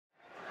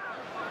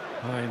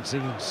Hines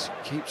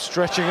keeps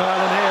stretching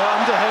Ireland here.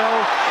 Underhill,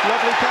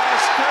 lovely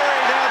pass. Curry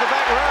down the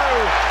back row.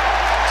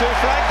 Two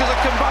flankers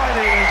are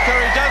combining.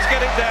 Curry does get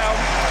it down.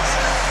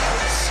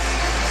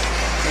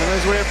 And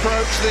as we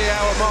approach the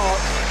hour mark,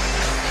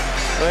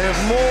 they have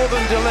more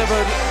than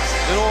delivered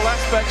in all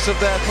aspects of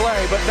their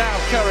play, but now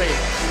Curry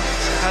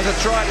has a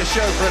try to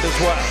show for it as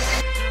well.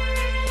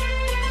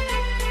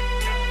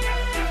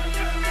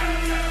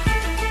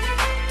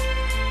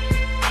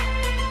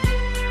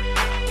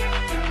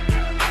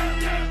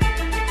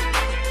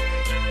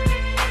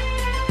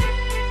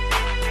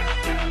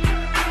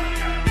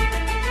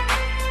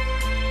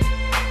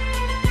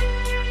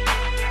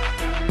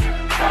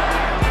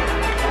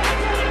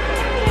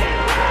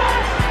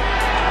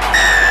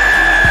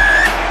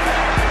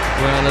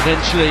 Well,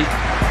 eventually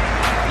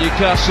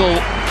Newcastle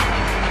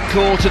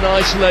caught and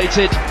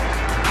isolated.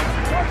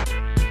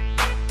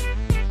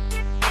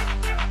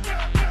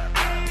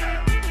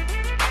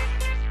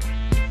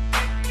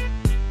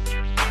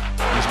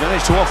 He's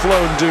managed to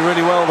offload and do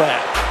really well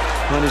there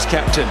on his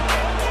captain.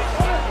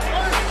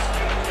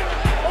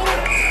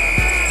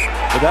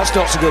 But that's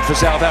not so good for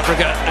South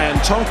Africa,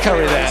 and Tom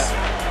Curry there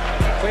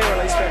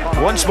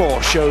once more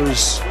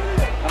shows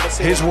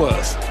his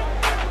worth.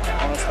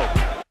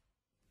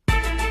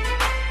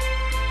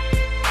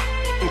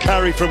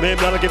 Carry from him,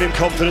 that'll give him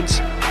confidence.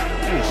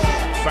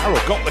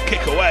 Farrell got the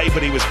kick away,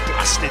 but he was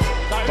blasted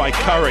by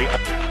Curry.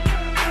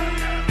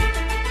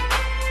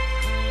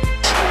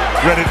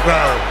 Read it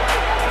well.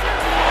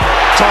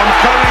 Tom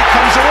Curry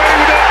comes away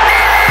with it.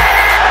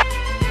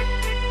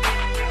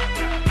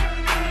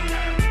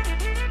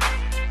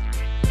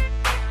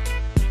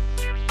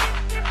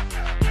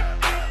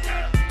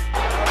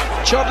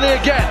 Chudley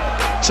again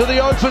to the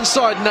open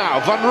side now.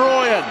 Van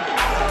Rooyen.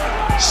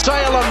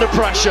 Sale under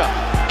pressure.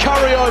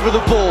 Curry over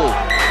the ball.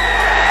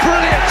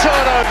 Brilliant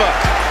turnover.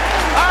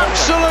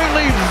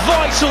 Absolutely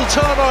vital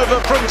turnover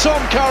from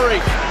Tom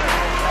Curry.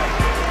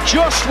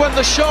 Just when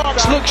the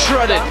Sharks look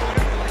shredded.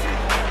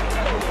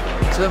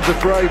 In terms of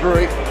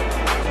bravery,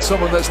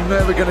 someone that's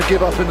never going to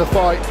give up in the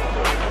fight,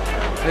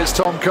 it's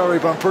Tom Curry,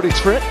 but I'm pretty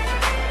strict.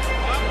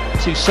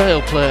 Two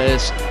Sale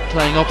players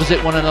playing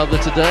opposite one another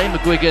today.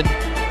 McGuigan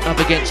up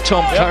against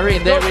Tom Curry,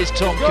 and there is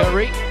Tom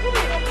Curry.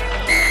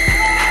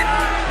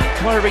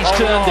 Curry's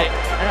turned it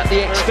at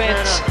the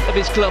expense of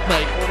his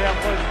clubmate.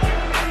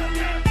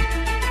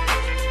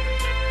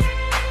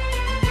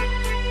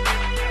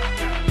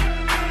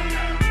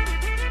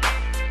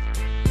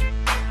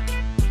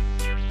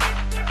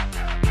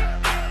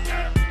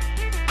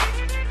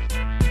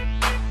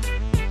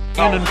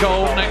 In and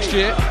goal next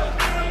year.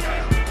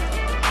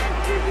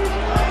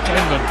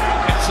 Denman,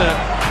 it's a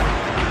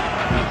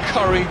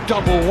Curry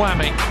double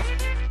whammy.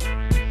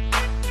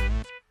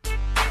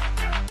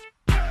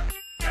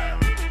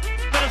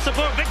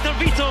 Support Victor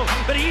Vito,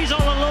 but he's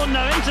all alone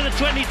now into the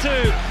 22,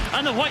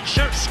 and the white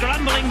shirt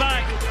scrambling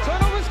back.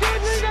 Turnover's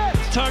good, leave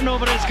it!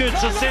 Turnover is good,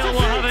 so Sale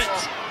will have it.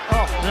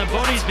 Oh. The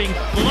body's being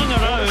flung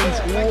around.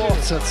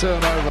 What a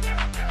turnover.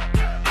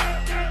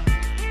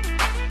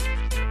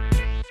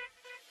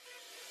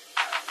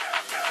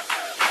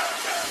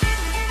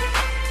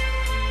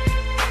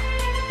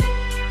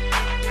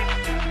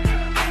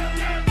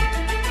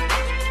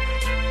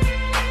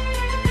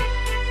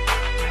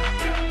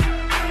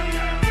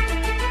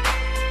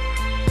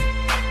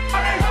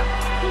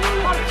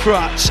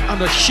 France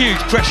under huge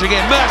pressure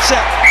again. Mercer,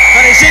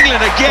 and it's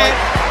England again.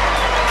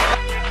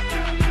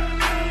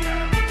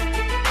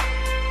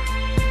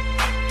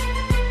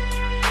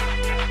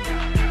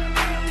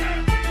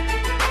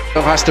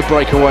 Has to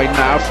break away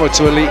now for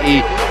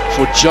Tuiliti,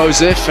 for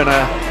Joseph, and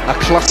a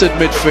cluttered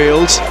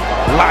midfield.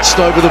 Lashed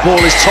over the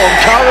ball is Tom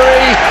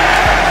Curry.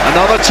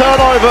 Another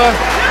turnover,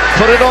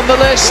 put it on the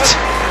list.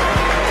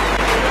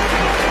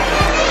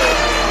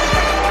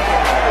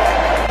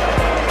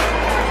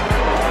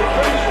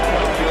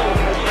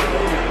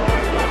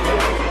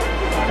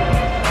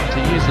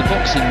 The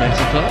boxing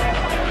metaphor,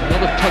 a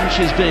lot of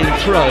punches being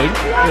thrown,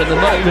 but at the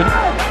moment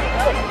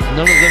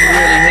none of them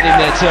really hitting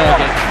their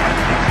target.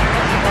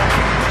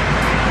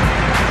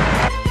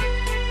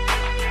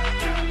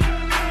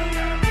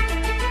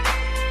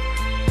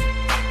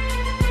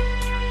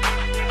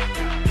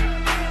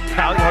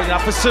 Now going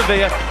up for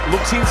Sevilla,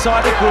 looks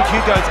inside of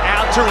Goodhue, goes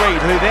out to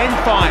Reed, who then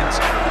finds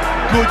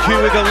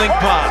Goodhue with a link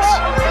pass.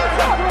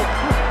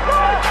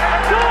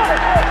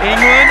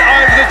 England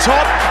over the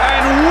top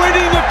and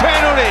winning the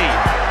penalty.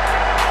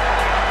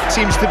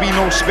 Seems to be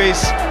no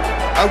space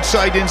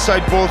outside,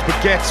 inside balls, but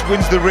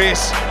wins the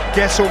race,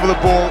 gets over the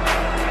ball.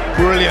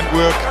 Brilliant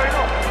work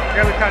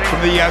from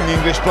the young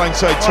English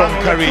blindside Tom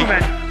Curry.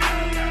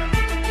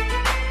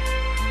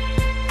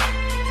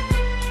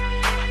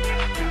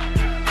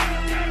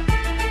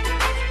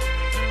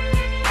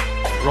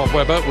 Rob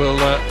Webber will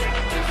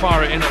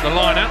fire it in at the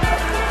liner.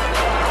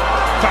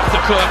 Back the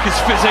Clerk is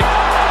fizzing.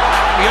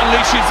 He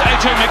unleashes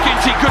AJ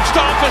McGinty. Good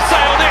start for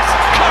Sale. This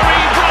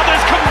Curry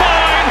brothers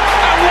combine,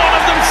 and one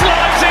of them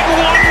slides in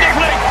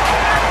wonderfully.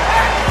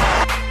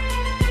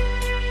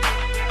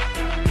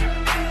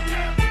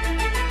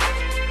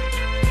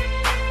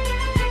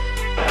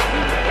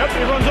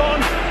 Everyone's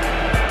on.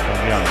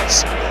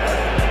 Youngs.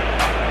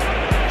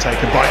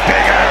 Taken by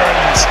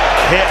Biggins.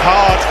 Hit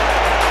hard.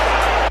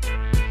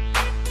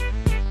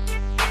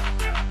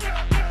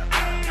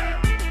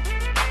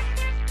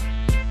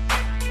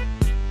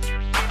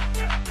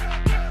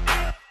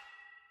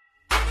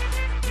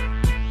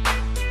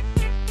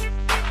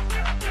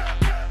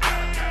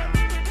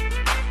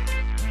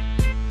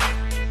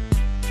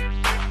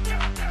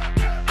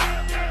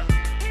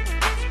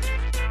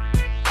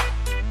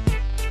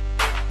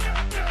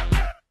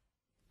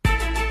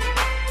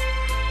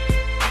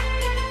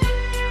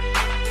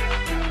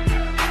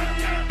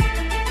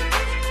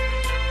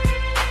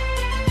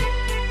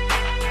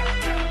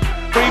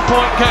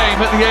 3-point game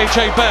at the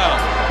AJ Bell.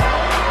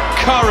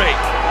 Curry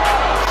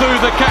through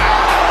the gap.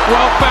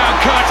 Well found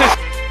Curtis.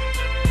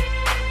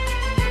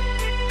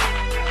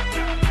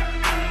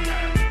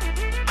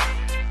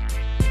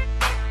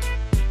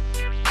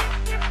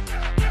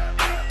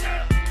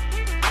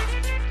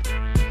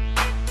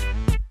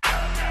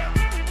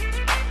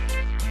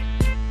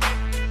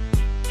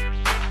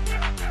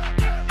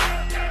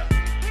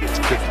 It's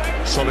a good,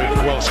 solid,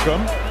 well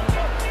scrum.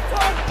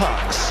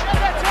 Parks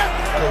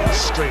goes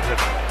straight at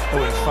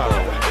Owen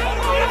Farrell.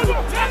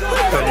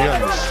 Ben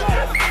Youngs.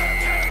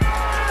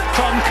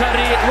 Tom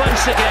Curry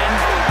once again.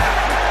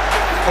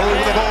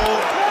 Over the ball.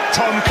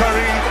 Tom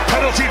Curry.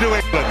 Penalty to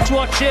England.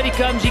 Watch, here he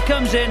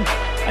comes in,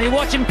 and you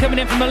watch him coming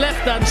in from the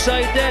left-hand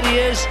side. There he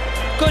is.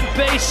 Good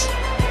base,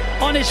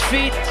 on his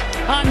feet,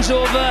 hands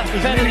over,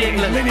 penalty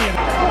England.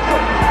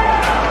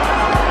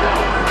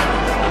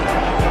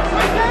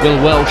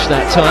 Will Welsh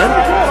that time.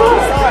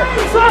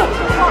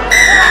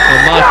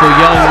 Well, Michael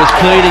Young was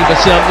pleading for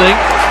something,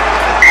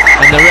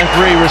 and the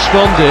referee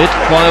responded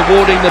by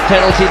awarding the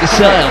penalty to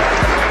Sale.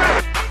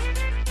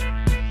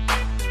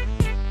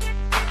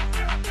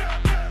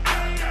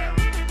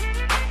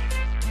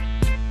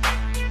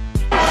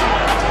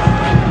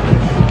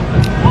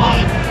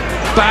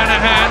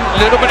 Banahan, a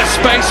little bit of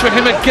space for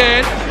him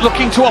again,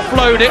 looking to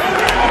offload it.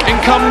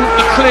 In come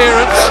the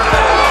clearance,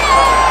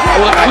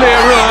 or the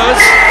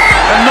clearers,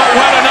 and not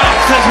well enough,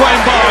 says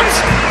Wayne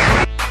Barnes.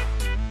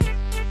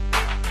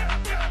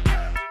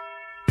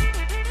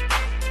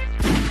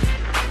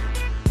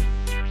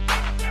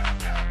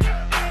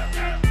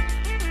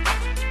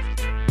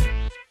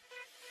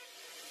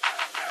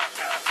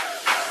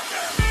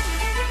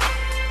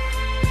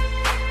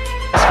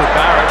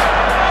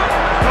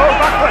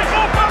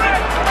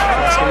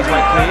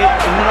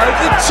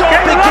 Over the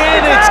top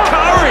again, it's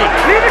Curry!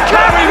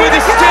 Curry with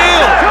a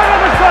steal!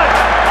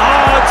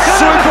 Oh, it's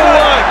super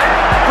work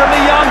from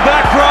the young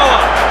back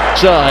rower.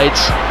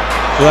 Sides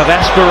who have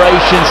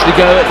aspirations to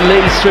go at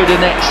least through the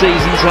next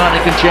season's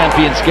Heineken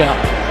Champions Cup.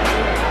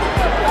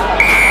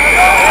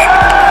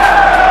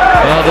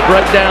 Well, the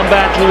breakdown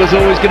battle was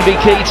always going to be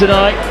key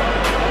tonight.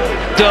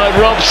 Di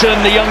Robson,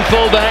 the young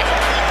fullback.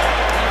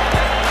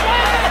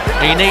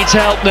 He needs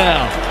help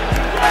now.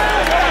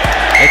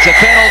 It's a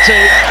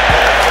penalty.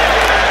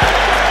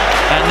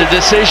 And the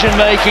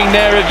decision-making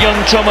there of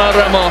young Toma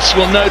Ramos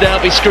will no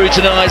doubt be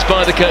scrutinised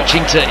by the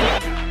coaching team.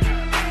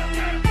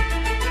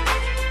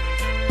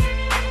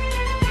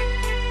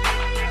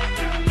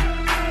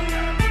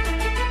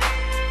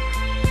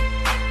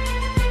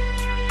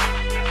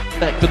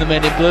 Back for the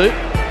men in blue.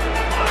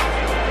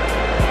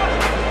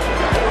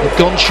 They've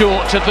gone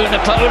short to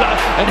Vunipola,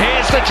 and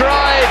here's the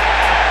drive,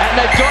 and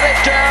they've got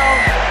it down.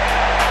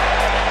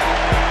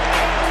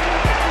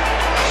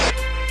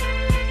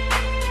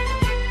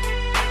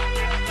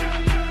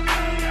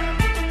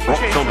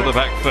 Rocked onto the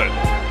back foot.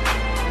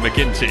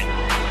 McGinty.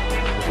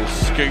 Little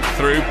scoop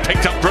through,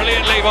 picked up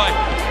brilliantly by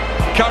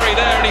Curry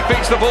there, and he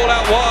beats the ball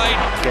out wide.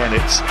 Again,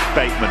 it's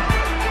Bateman.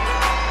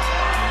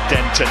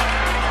 Denton.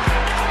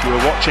 If you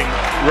were watching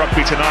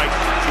rugby tonight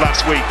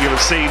last week, you'll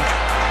have seen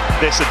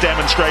this, a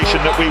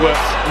demonstration that we were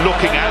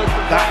looking at.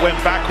 That went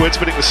backwards,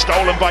 but it was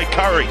stolen by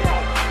Curry.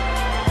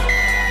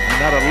 And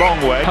that a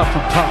long way. Puff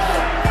and puff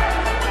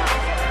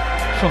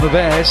from the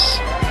Bears.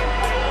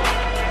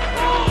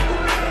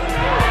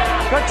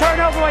 Good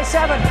turnover by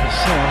 7.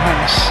 So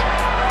nice.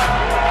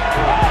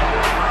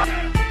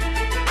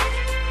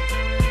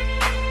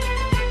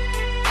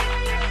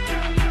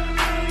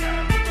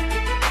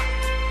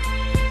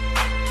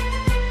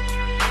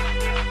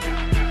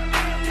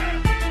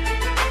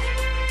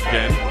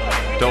 Again,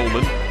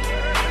 Dolman,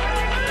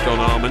 John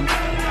Armand.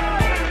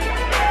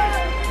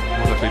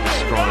 Wonderfully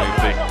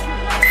described the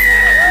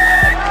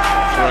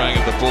throwing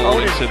of the ball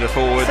into the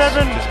forwards,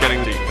 just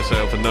getting deep for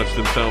Sale to nudge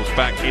themselves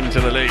back into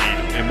the lead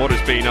in what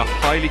has been a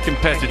highly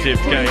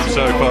competitive game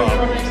so far.